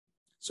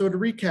So to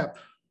recap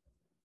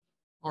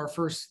our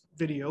first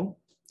video,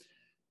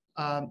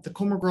 the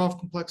Kolmogorov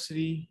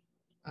complexity,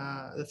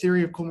 the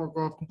theory of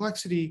Kolmogorov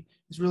complexity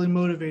is really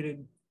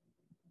motivated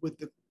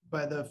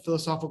by the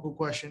philosophical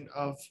question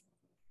of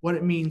what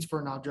it means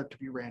for an object to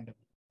be random.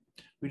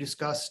 We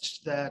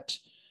discussed that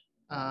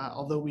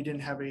although we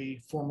didn't have a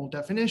formal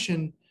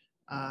definition,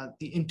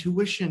 the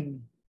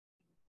intuition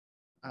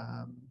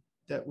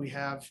that we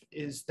have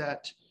is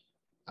that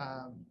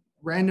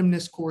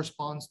randomness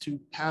corresponds to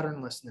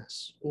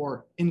patternlessness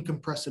or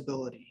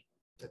incompressibility.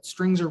 That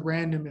strings are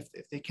random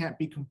if they can't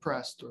be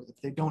compressed or if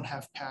they don't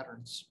have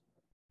patterns,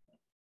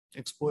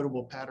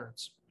 exploitable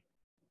patterns.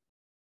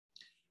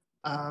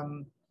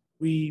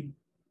 We,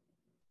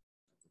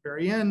 at the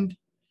very end,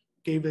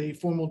 gave a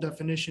formal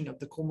definition of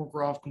the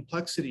Kolmogorov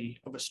complexity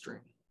of a string.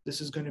 This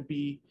is going to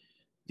be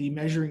the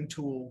measuring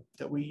tool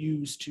that we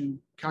use to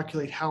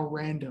calculate how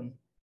random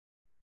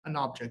an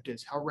object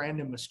is, how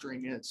random a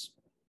string is.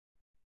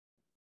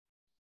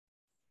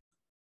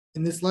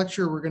 In this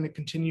lecture, we're going to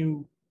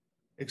continue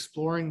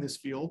exploring this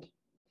field.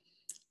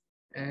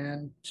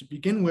 And to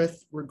begin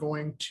with, we're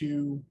going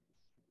to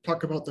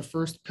talk about the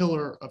first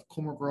pillar of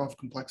Kolmogorov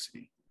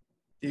complexity,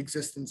 the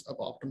existence of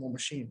optimal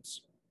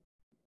machines.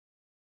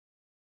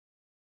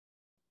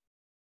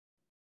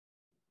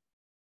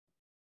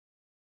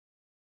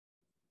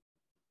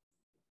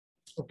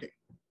 Okay.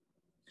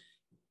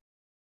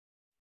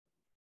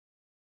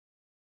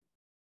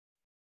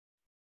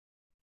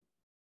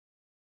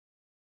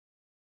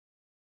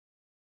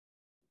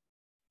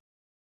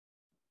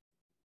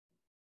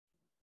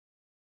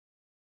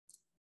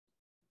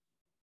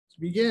 To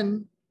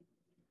begin,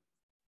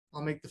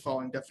 I'll make the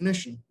following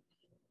definition.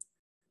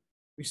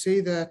 We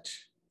say that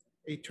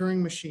a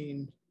Turing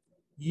machine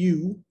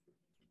U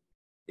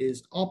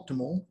is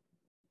optimal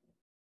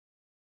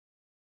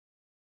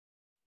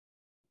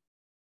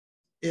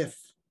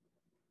if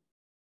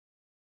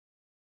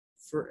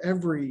for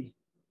every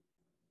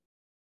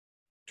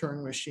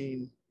Turing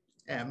machine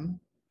M,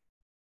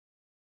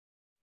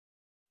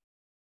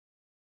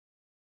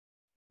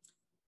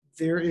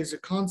 there is a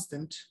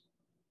constant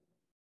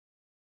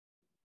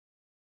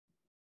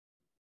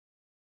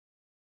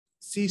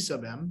C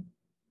sub M,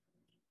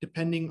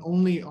 depending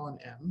only on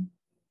M,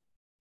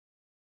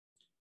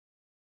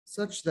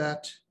 such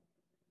that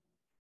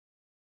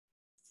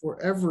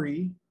for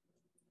every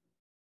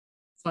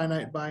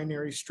finite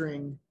binary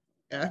string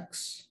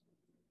X,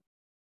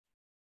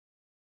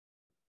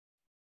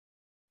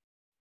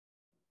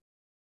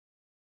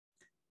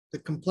 the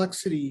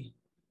complexity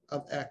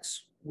of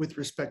X with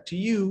respect to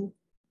U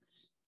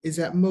is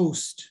at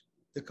most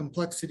the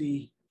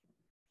complexity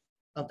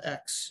of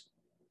X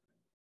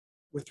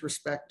with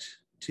respect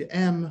to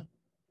M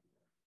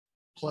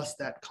plus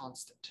that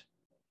constant.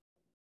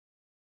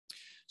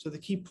 So the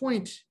key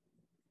point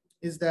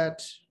is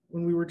that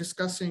when we were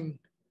introducing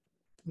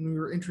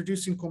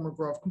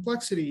Kolmogorov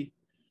complexity,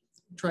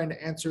 trying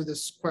to answer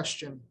this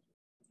question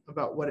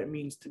about what it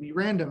means to be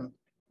random,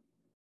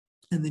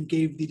 and then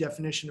gave the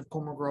definition of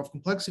Kolmogorov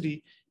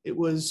complexity, it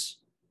was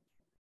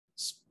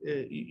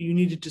you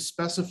needed to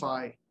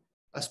specify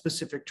a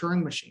specific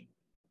Turing machine.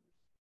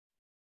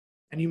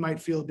 And you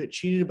might feel a bit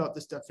cheated about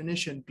this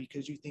definition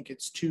because you think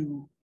it's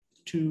too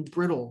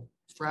brittle,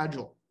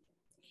 fragile,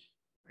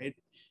 right?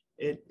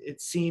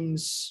 It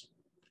seems,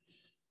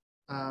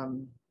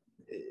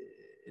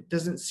 it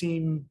doesn't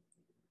seem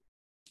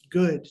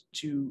good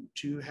to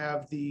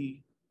have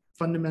the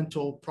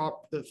fundamental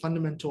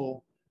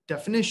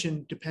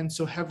definition depend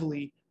so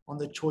heavily on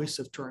the choice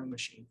of Turing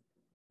machine.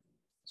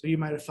 So you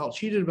might have felt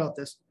cheated about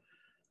this,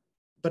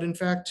 but in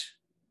fact,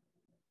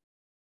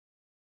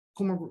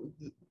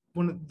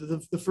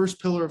 the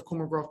first pillar of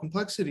Kolmogorov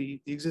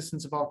complexity, the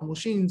existence of optimal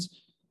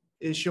machines,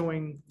 is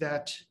showing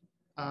that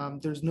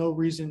there's no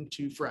reason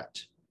to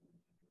fret,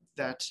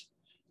 that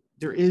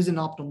there is an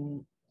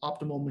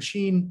optimal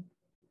machine,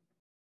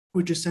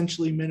 which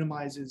essentially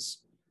minimizes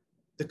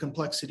the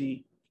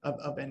complexity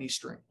of any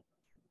string.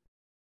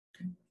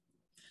 Okay.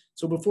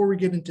 So before we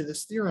get into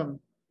this theorem,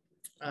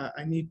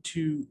 I need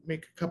to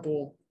make a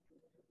couple,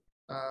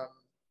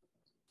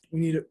 we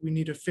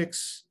need to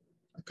fix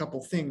a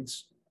couple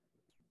things.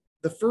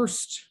 The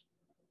first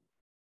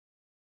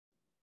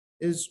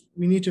is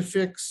we need to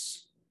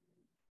fix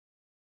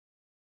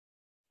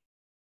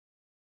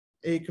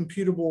a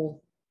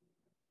computable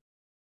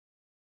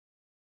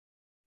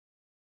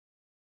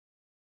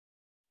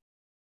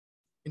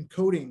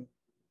encoding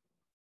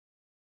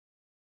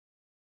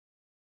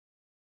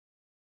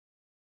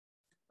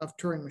of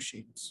Turing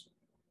machines.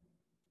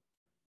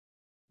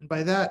 And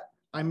by that,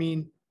 I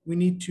mean we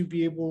need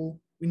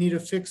to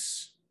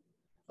fix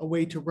a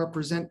way to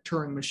represent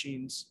Turing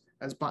machines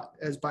as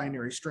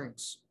binary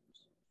strings.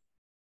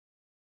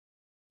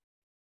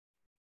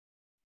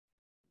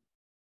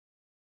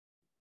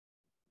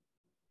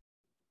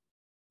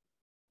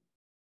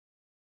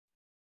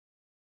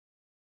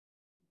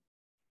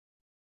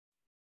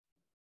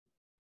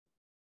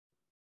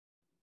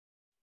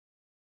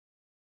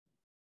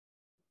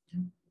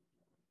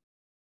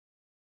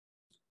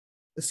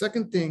 The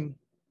second thing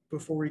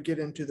before we get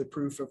into the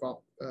proof of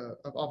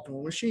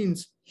optimal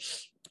machines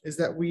is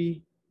that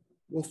we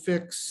will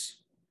fix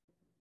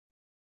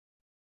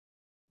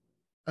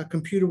a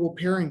computable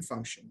pairing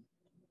function.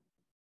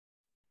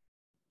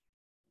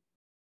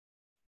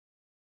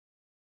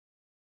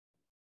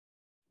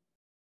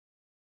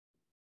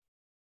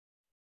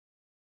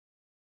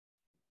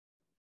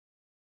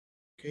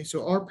 Okay,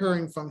 so our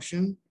pairing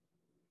function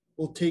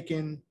will take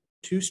in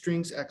two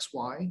strings x,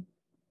 y,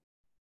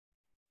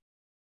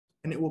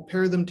 and it will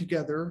pair them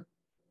together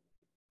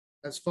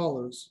as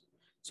follows.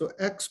 So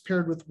x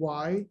paired with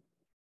y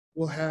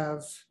will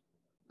have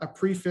a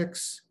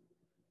prefix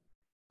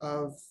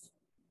of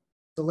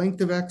the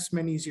length of x,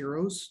 many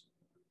zeros,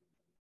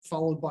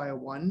 followed by a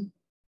 1,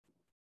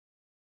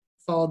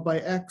 followed by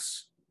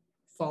x,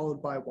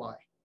 followed by y.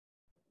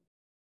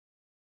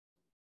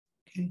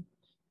 Okay.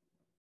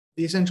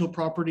 The essential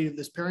property of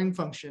this pairing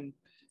function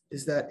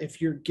is that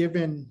if you're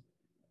given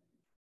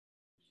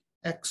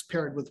x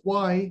paired with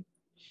y,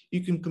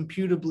 you can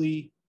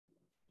computably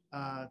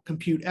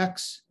compute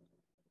x.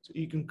 So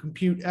you can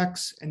compute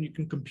x and you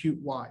can compute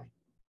y.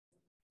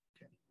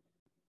 Okay.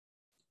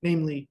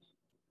 Namely,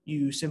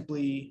 you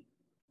simply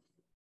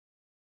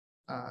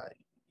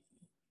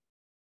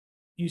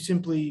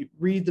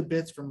read the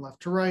bits from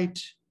left to right.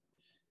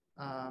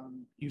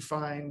 You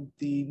find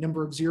the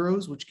number of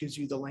zeros, which gives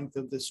you the length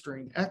of the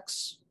string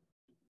x,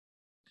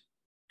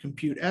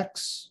 compute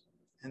x,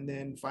 and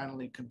then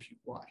finally compute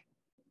y.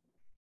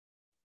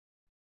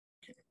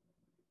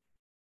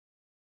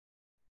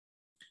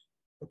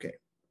 Okay.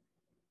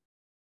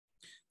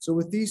 So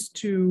with these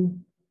two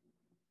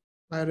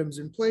items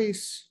in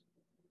place,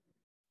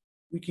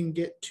 we can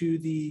get to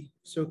the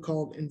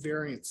so-called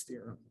invariance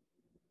theorem.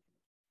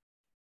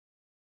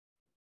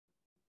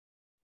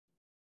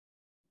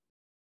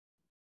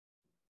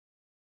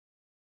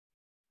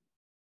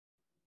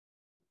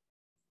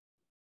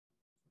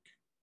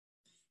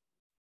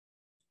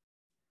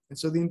 And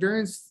so the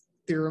invariance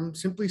theorem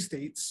simply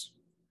states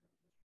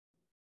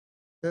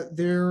that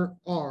there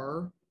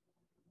are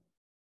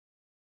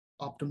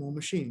optimal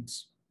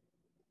machines.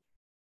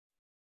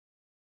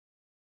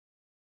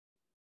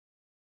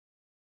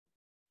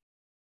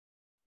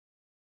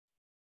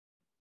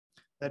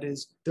 That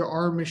is, there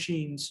are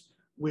machines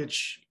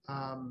which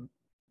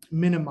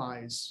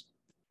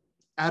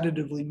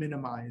additively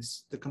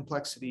minimize the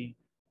complexity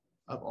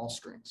of all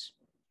strings.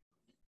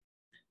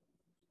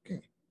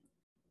 Okay.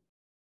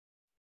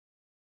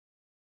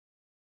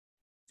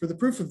 For the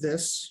proof of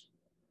this,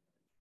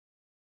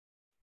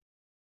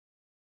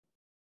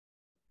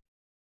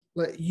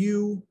 let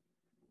U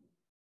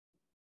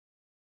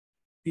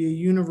be a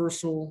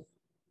universal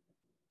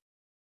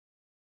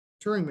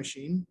Turing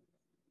machine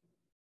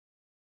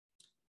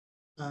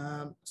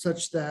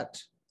such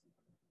that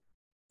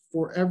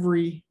for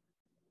every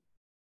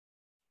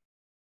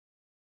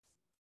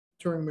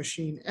Turing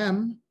machine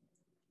M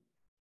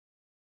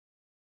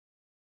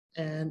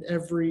and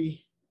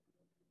every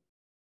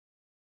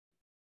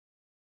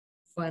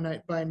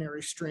finite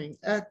binary string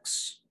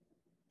X,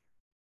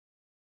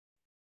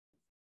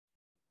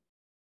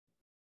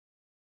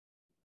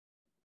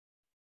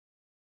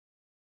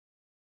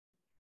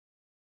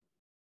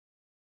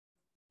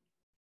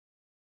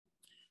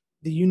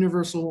 the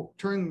universal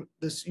Turing,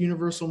 this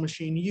universal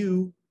machine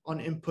U on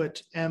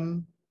input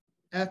M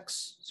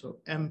X, so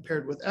M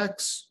paired with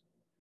X,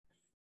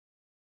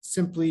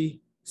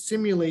 simply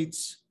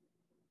simulates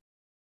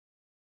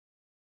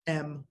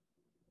M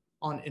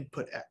on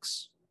input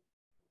X.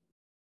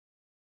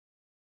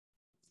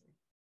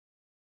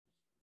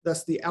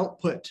 Thus, the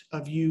output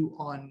of U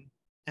on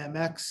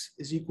MX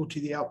is equal to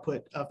the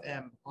output of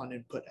M on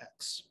input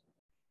X.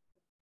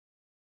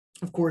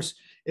 Of course,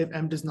 if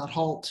M does not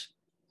halt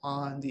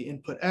on the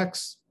input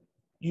X,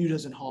 U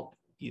doesn't halt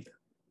either.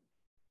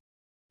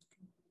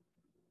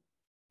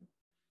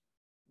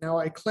 Now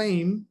I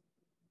claim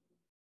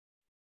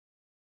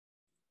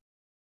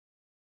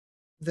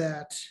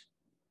that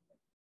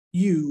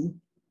U,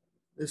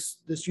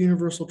 this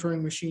universal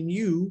Turing machine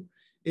U,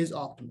 is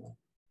optimal.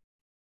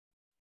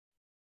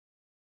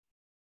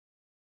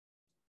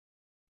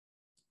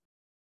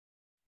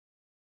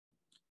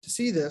 To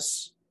see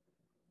this,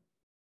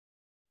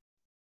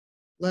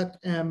 let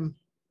M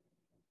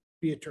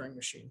be a Turing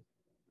machine.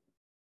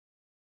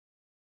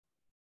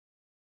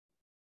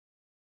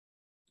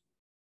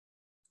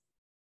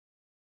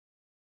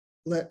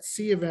 Let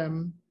C of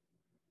M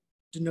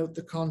denote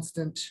the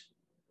constant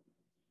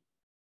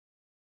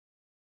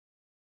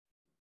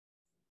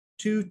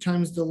 2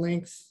 times the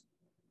length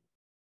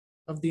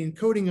of the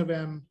encoding of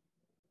M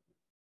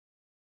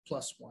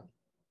plus 1.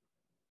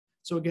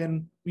 So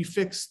again, we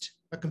fixed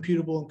a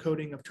computable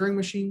encoding of Turing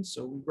machines.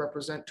 So we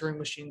represent Turing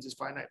machines as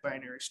finite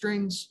binary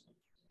strings.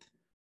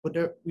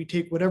 We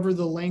take whatever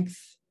the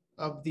length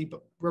of the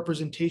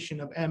representation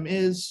of M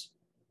is,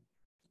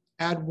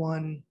 add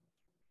 1,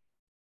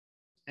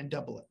 and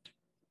double it.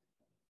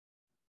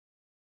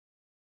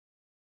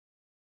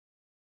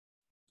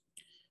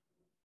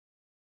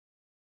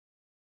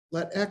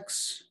 Let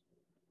X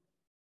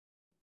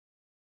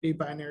be a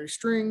binary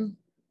string,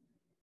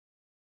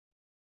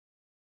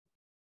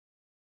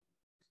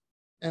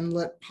 and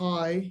let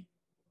pi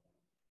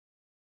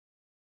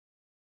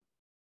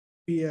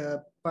be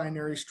a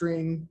binary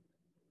string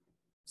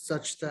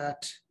such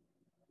that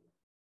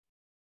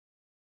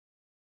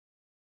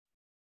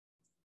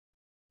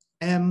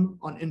m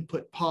on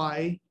input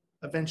pi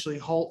eventually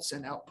halts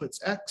and outputs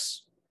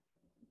x,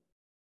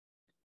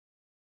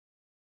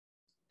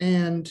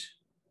 and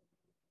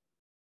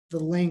the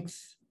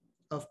length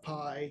of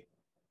pi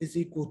is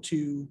equal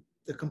to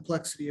the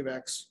complexity of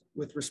x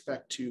with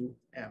respect to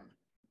m.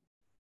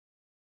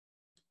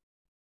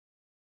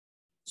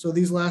 So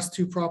these last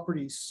two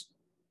properties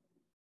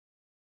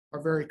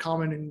are very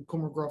common in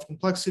Kolmogorov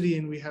complexity,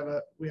 and we have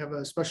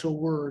a special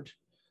word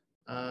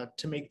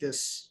to make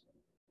this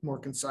more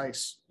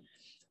concise.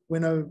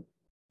 When a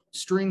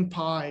string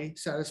pi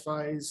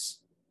satisfies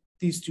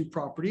these two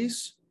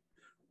properties,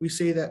 we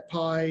say that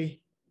pi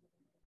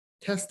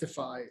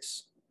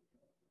testifies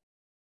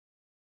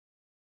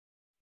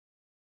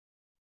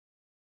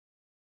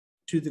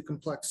to the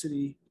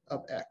complexity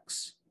of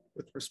x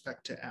with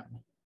respect to m.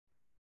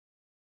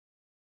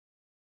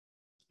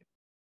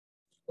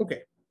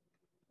 Okay.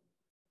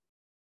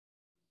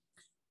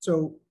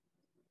 So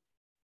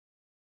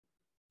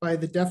by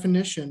the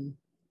definition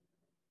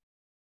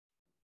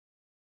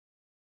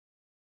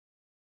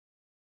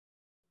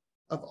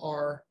of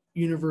our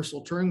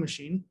universal Turing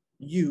machine,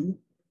 U,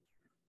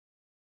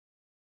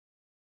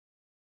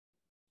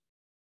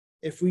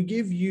 if we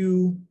give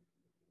U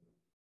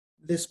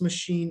this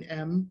machine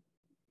M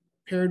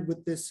paired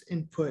with this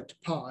input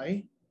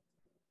pi,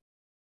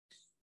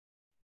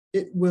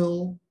 it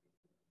will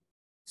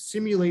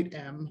simulate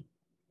M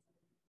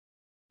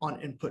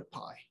on input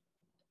pi.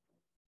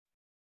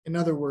 In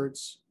other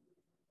words,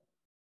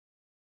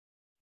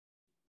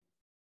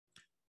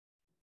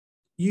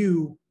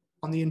 U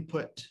on the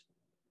input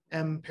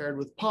M paired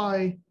with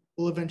pi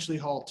will eventually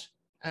halt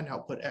and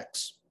output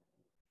X.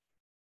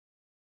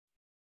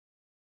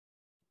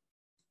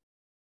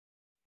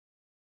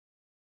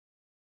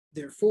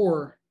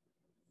 Therefore,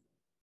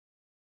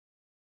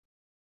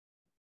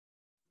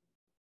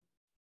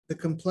 the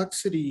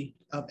complexity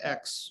of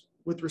X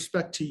with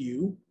respect to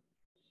U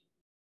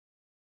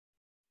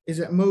is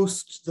at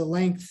most the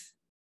length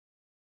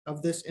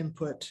of this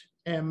input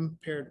M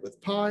paired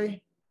with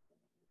pi,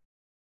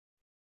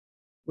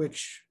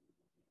 which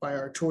by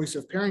our choice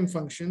of pairing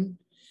function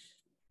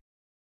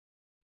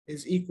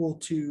is equal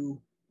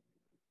to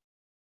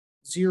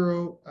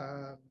 0,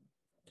 a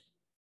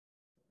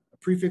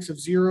prefix of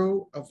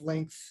 0 of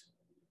length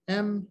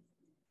M,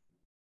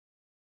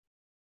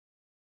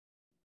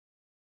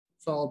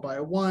 followed by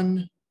a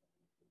 1,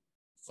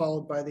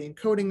 followed by the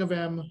encoding of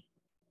M,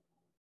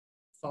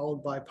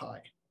 followed by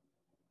pi.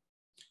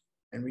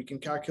 And we can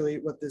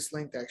calculate what this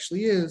length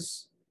actually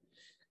is,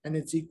 and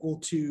it's equal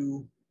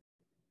to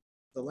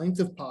the length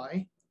of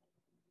pi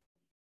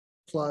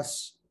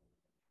plus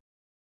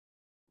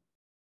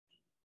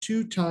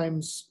 2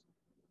 times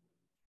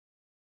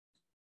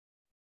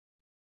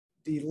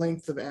the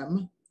length of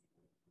M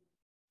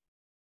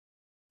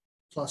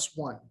plus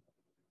 1.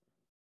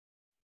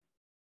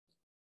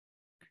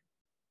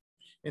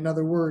 In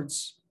other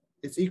words,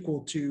 it's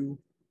equal to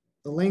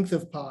the length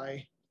of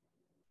pi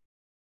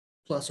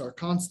plus our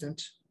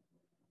constant.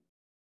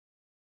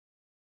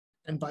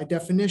 And by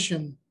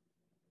definition,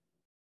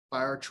 by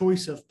our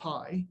choice of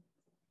pi,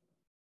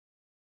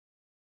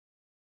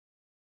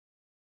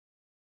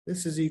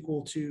 this is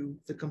equal to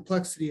the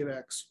complexity of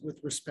X with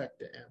respect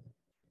to M.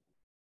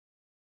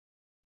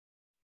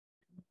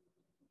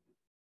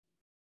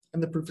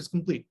 And the proof is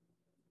complete.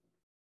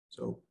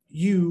 So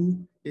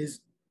U is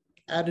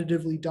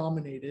additively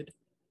dominated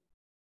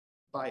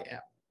by M.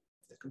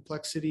 The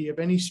complexity of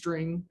any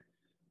string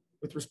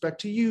with respect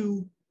to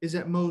U is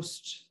at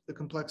most the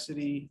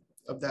complexity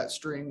of that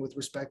string with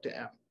respect to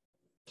M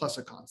plus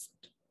a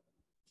constant.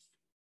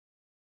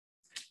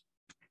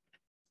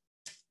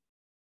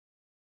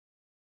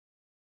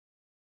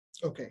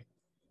 Okay.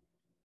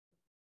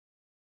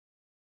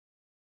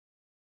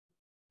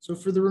 So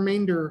for the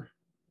remainder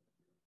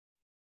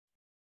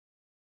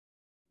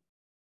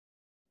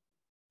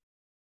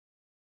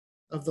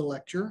of the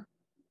lecture,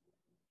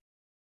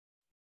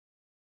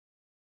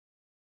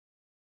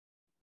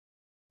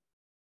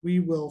 we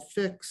will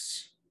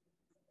fix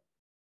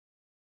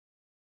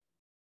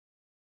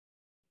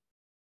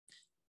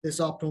this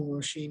optimal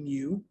machine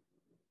U.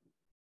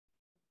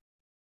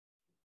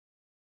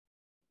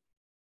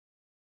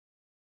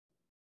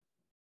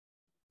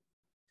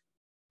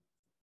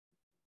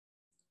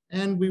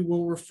 And we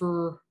will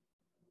refer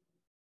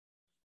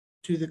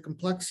to the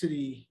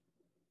complexity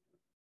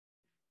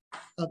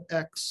of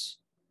X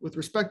with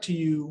respect to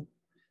U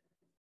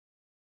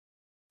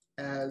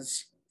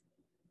as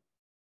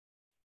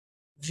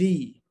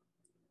the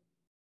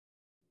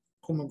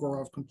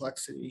Kolmogorov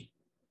complexity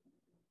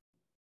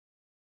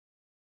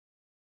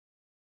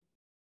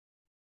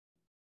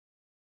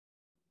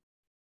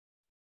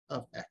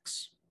of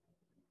X.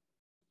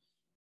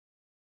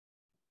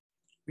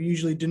 We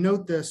usually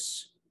denote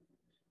this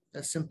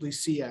as simply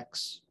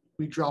Cx.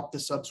 We drop the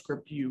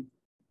subscript U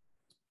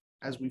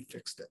as we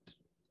fixed it.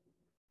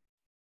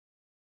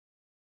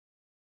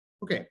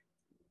 Okay.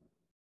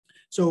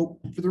 So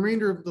for the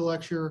remainder of the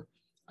lecture,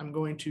 I'm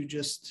going to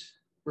just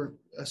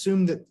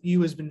assume that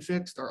U has been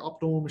fixed, our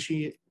optimal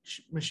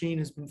machine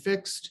has been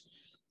fixed,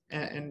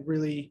 and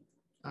really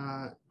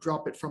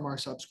drop it from our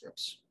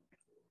subscripts.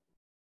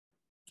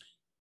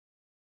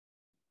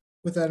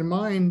 With that in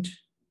mind,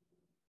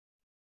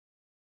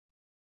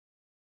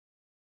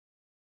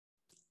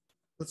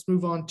 let's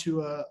move on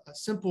to a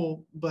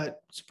simple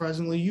but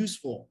surprisingly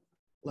useful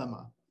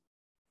lemma.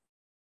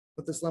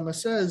 What this lemma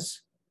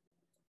says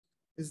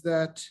is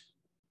that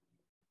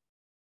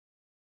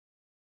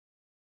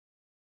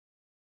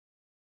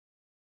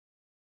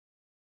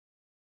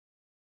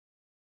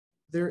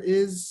there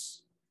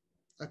is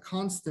a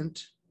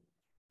constant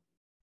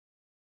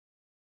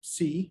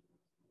C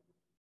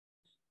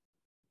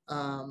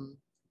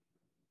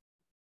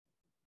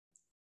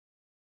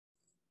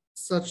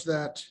such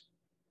that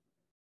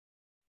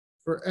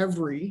for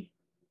every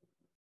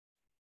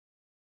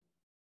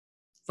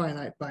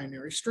finite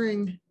binary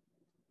string,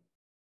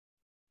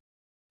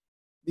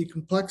 the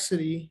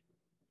complexity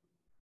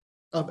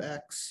of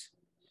X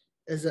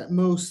is at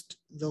most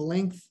the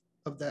length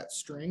of that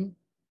string,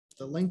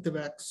 the length of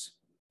X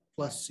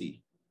plus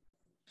C.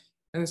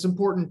 And it's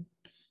important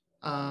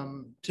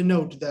to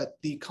note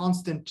that the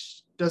constant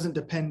doesn't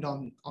depend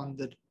on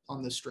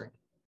the string.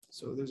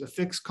 So there's a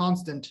fixed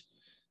constant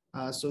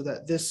so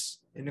that this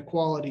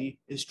inequality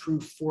is true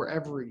for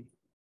every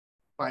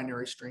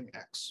binary string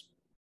X.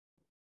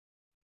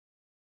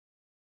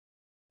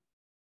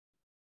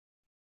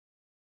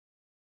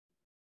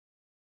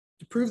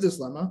 To prove this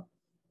lemma,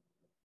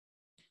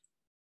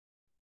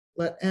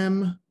 let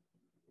M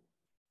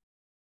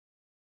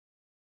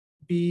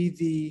be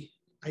the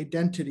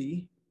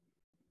identity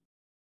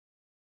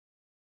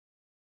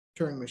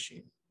Turing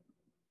machine.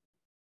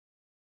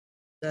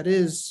 That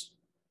is,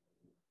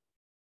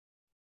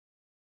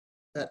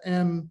 that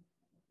M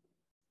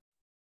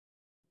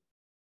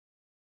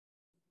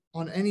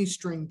on any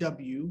string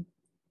W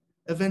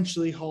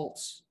eventually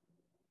halts.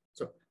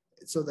 So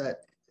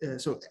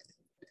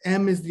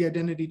M is the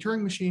identity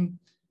Turing machine,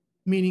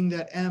 meaning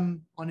that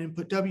M on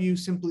input W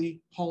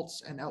simply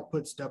halts and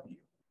outputs W.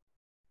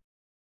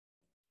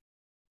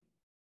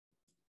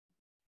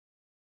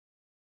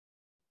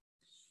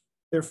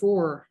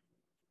 Therefore,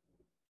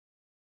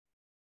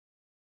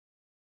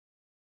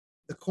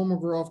 the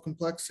Kolmogorov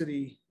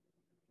complexity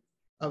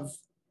of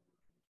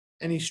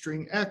any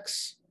string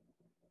X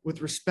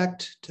with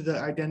respect to the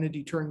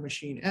identity Turing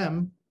machine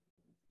M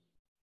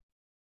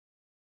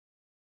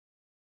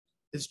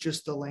is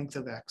just the length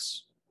of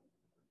X.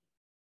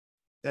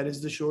 That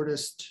is the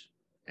shortest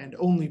and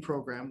only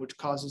program which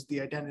causes the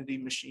identity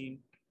machine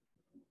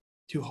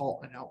to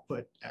halt and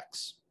output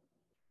X.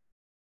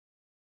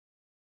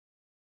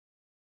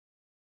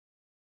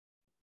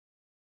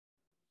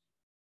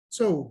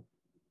 So,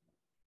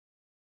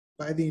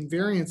 by the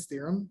invariance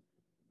theorem,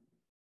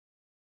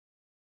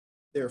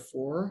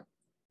 therefore,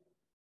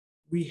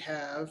 we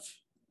have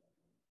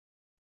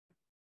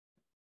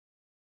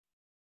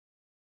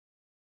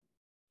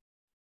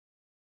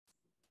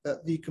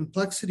that the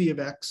complexity of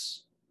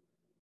X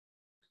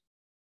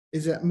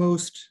is at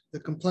most the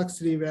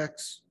complexity of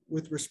X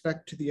with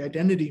respect to the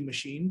identity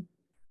machine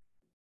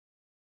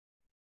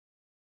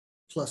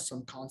plus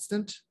some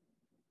constant,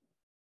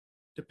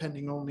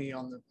 depending only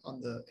on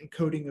the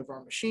encoding of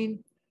our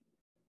machine.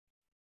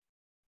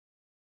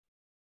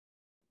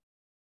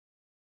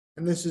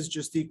 And this is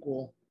just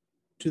equal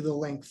to the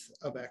length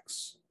of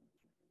X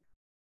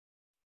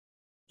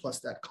plus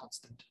that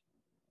constant.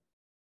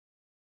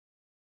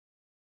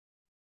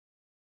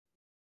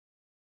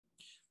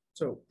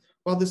 So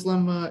while this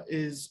lemma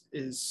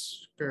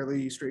is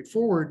fairly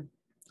straightforward,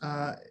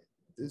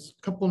 there's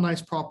a couple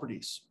nice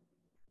properties.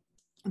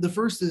 The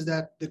first is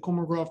that the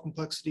Kolmogorov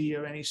complexity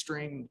of any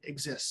string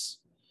exists.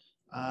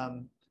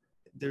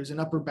 There's an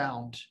upper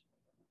bound,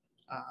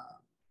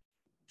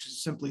 which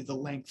is simply the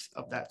length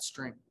of that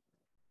string.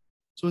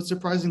 So it's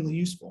surprisingly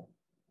useful.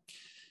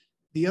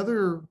 The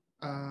other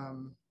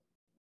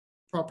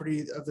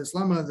property of this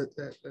lemma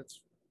that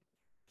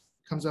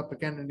comes up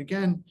again and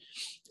again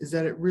is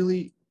that it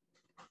really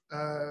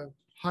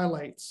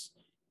highlights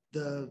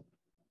the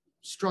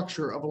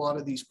structure of a lot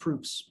of these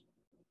proofs.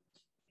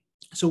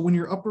 So when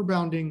you're upper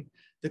bounding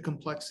the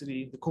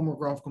complexity, the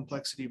Kolmogorov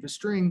complexity of a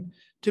string,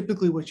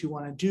 typically what you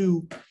want to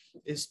do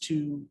is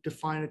to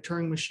define a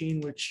Turing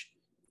machine which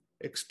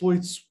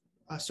exploits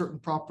a certain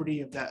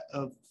property of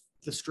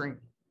the string.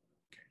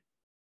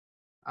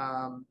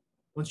 Okay.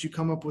 Once you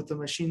come up with a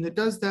machine that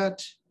does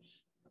that,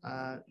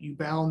 you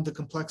bound the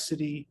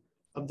complexity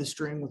of the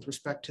string with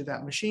respect to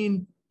that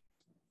machine,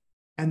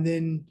 and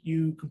then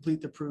you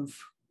complete the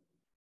proof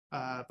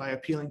by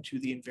appealing to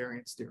the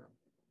invariance theorem.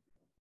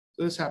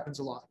 So this happens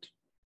a lot.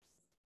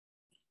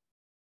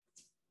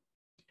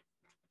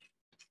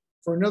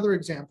 For another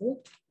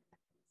example,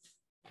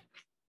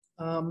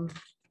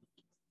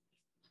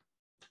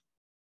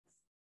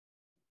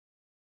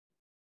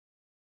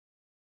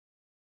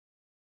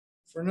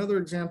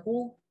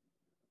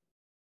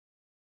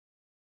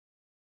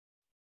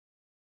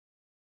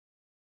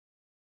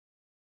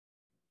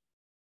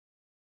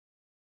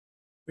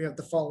 we have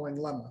the following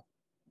lemma.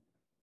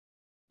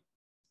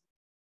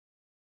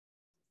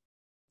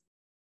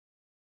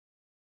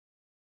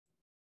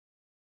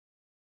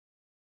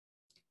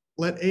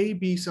 Let A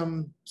be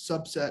some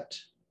subset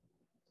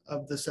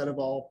of the set of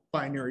all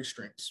binary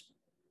strings.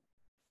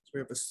 So we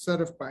have a set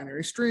of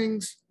binary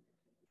strings,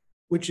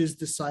 which is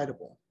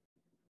decidable.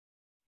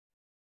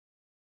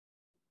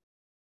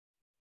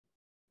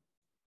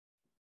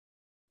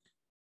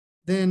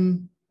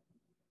 Then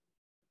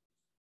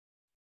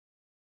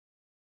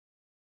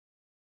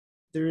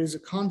there is a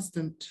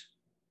constant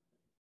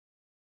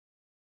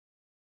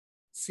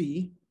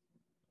C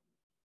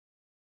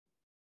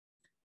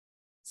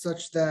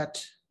such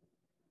that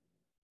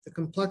the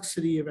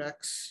complexity of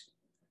X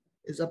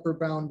is upper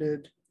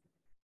bounded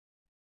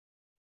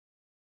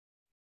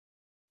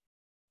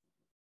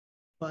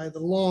by the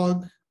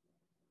log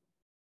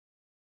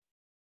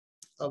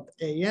of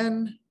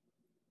AN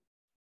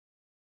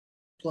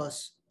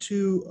plus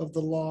 2 of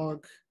the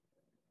log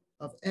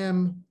of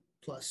M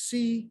plus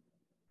C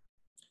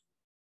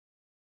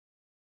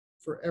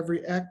for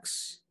every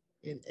X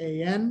in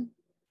AN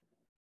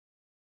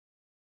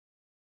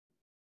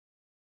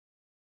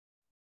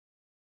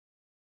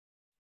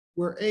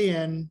where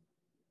AN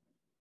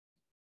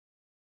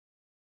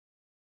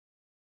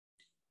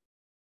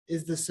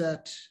is the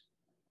set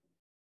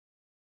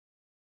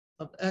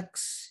of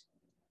X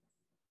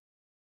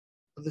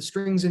of the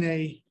strings in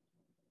A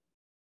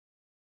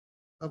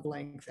of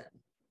length N.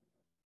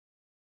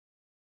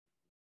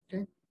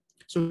 Okay,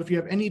 so if you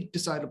have any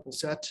decidable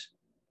set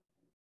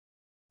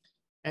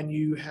and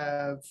you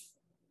have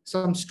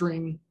some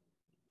string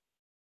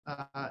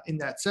in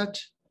that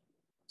set,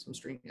 some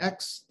string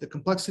X, the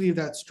complexity of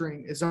that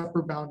string is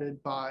upper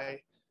bounded by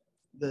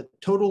the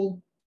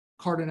total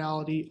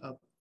cardinality of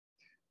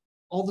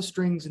all the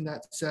strings in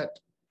that set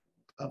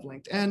of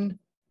length N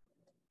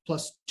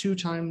plus 2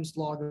 times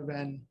log of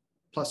N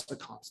plus the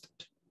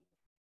constant.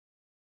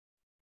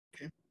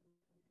 Okay.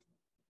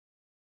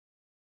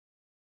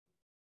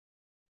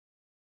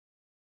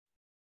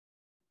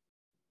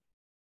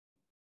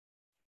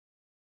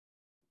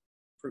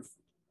 Proof.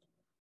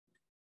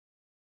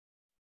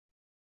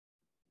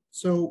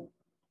 So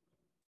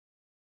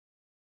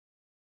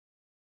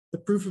the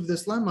proof of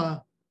this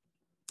lemma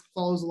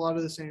follows a lot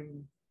of the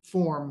same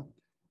form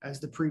as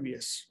the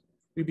previous.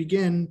 We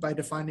begin by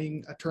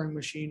defining a Turing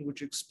machine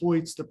which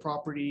exploits the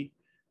property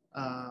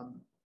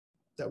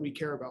that we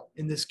care about.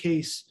 In this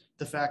case,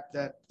 the fact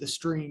that the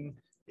string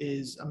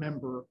is a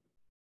member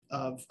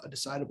of a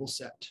decidable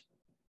set.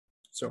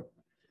 So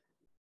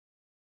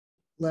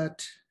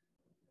let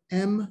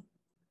M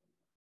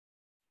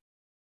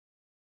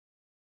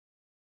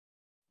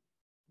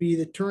be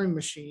the Turing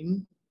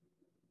machine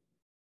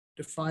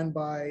defined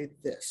by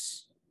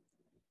this.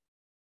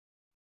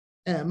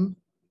 M,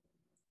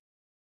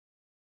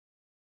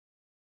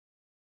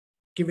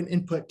 given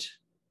input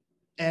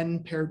N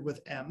paired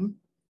with M,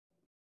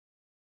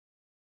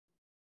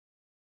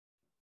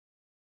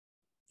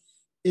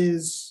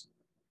 is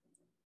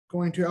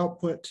going to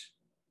output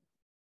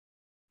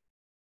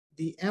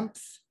the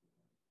mth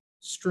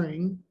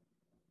string,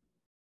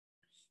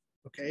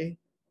 okay,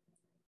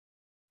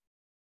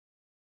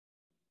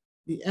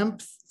 the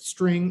mth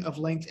string of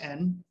length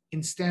N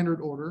in standard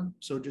order.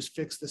 So just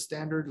fix the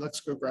standard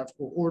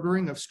lexicographical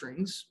ordering of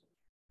strings.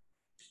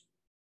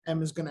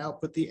 M is going to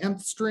output the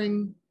mth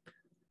string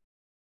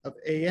of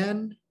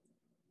AN.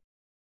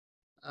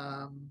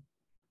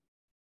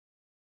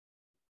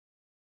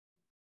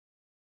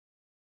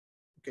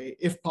 Okay,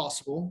 if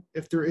possible,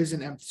 if there is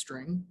an mth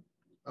string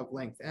of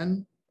length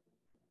N.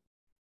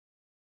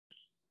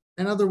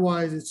 And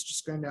otherwise, it's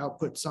just going to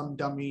output some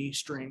dummy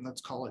string,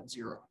 let's call it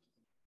 0.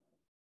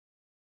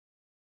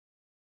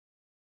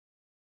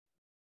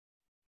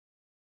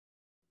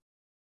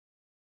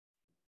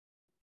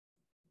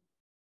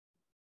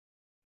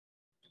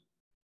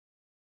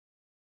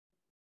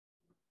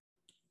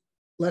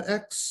 Let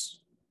X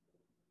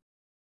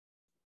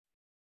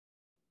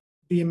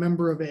be a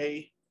member of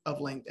A of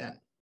length N.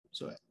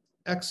 So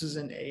X is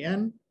in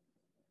AN.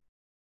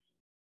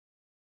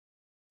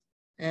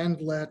 And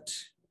let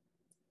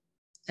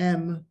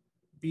M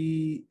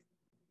be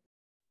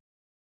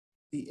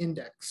the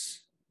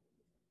index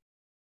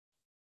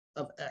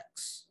of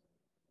X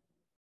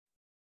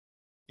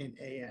in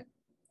AN.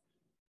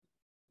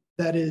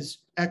 That is,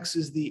 X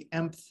is the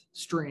mth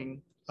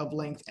string of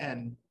length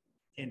N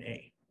in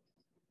A.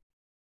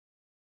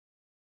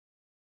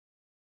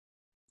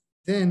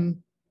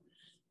 Then,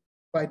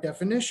 by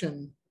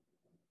definition,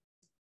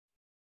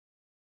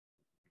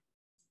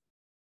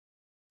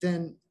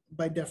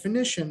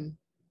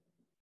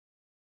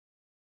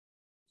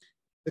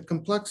 the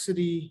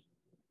complexity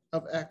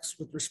of X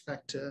with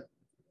respect to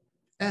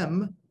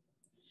M,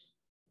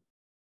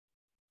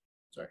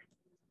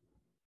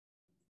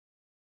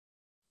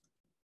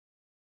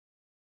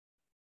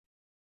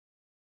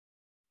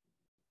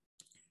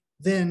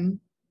 then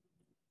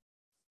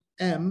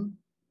M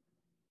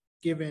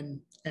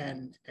given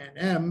N and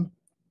M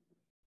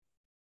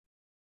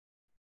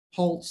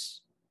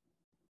halts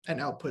and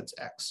outputs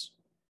X.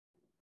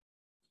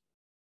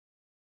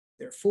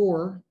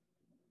 Therefore,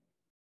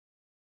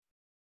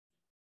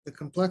 the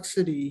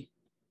complexity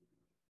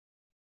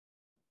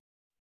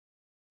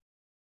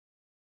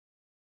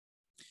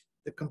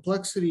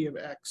of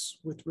X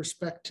with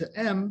respect to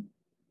M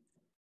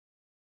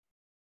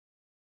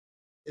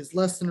is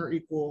less than or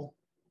equal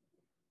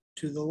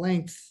to the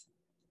length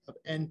of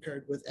N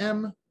paired with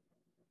M.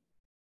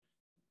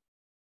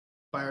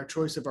 By our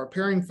choice of our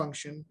pairing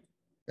function,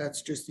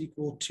 that's just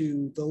equal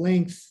to the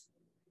length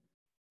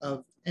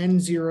of N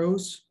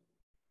zeros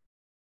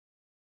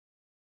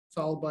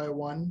followed by a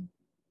 1,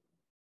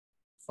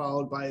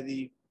 followed by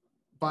the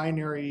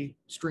binary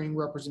string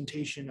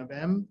representation of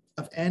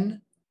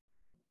N,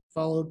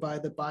 followed by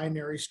the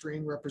binary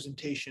string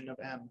representation of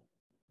M.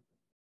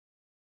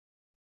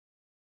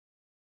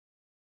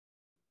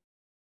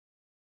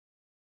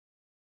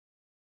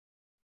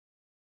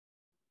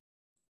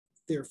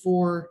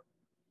 Therefore,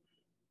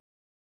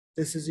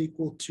 this is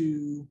equal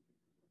to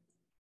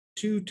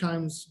 2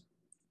 times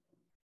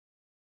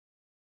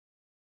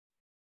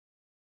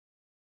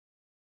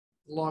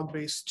log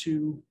base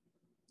 2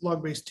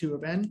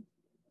 of N,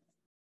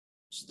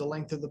 which is the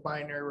length of the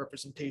binary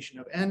representation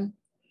of N,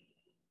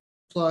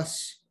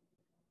 plus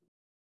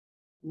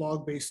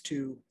log base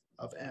 2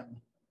 of M.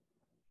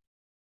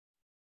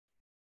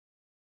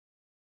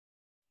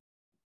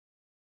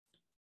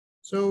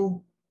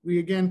 So we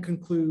again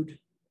conclude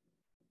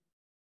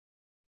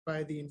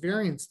by the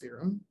invariance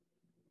theorem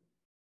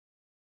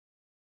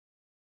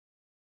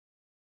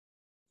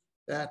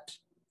that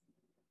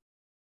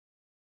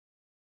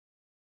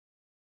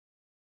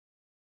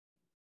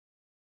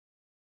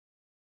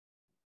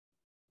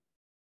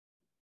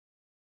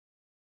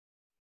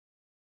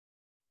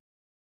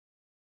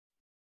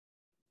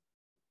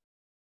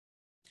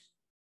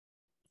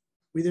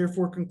we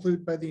therefore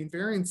conclude by the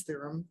invariance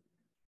theorem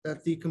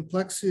that the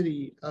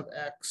complexity of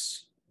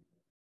X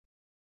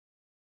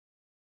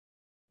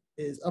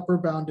is upper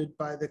bounded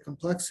by the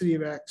complexity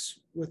of X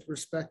with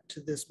respect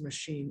to this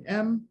machine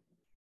M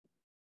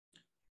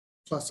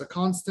plus a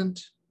constant.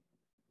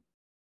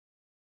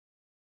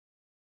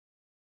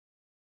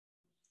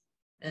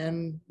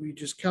 And we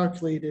just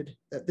calculated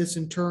that this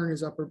in turn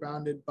is upper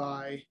bounded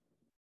by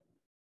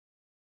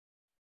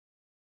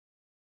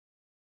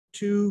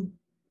 2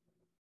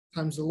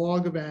 times the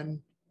log of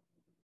N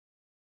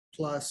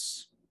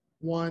plus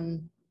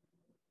 1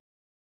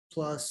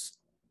 plus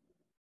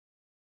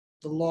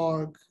the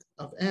log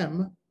of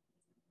M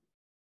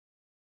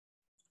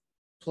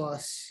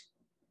plus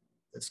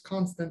this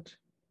constant.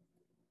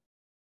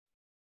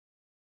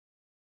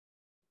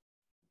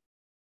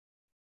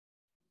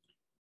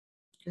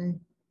 Okay.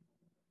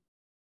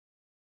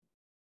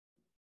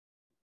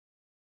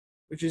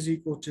 Which is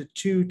equal to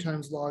 2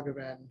 times log of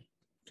N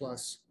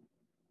plus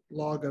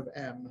log of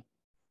M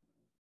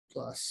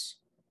plus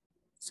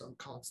some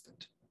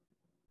constant.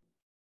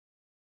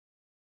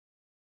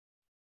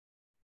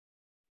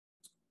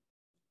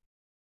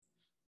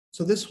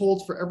 So this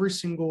holds for every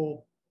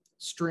single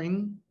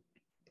string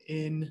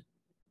in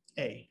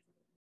A.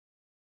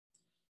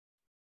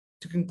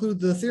 To conclude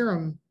the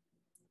theorem,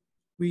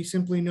 we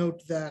simply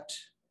note that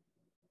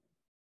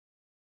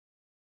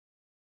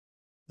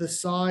the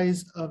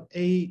size of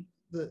A,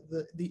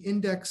 the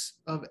index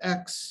of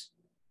X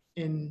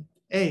in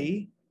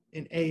A,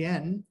 in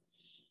AN,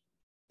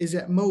 is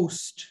at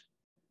most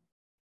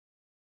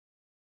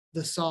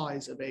the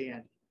size of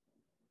AN.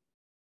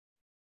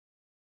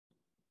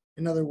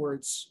 In other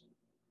words,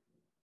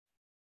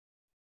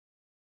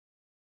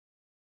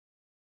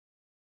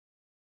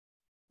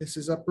 this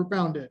is upper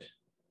bounded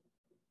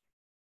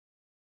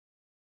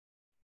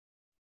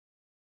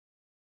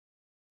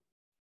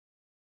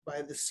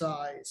by the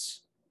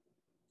size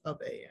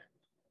of AN.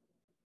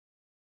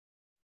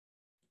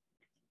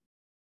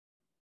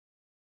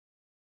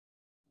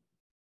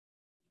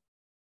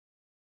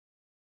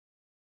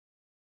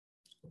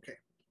 Okay.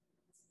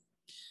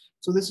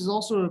 So this is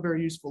also a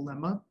very useful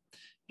lemma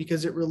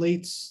because it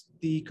relates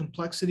the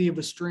complexity of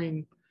a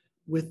string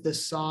with the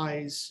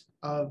size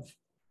of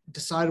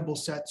decidable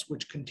sets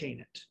which contain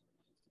it.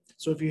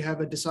 So if you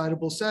have a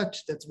decidable set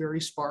that's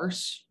very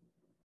sparse,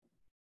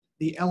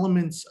 the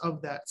elements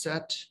of that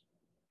set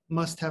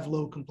must have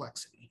low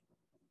complexity.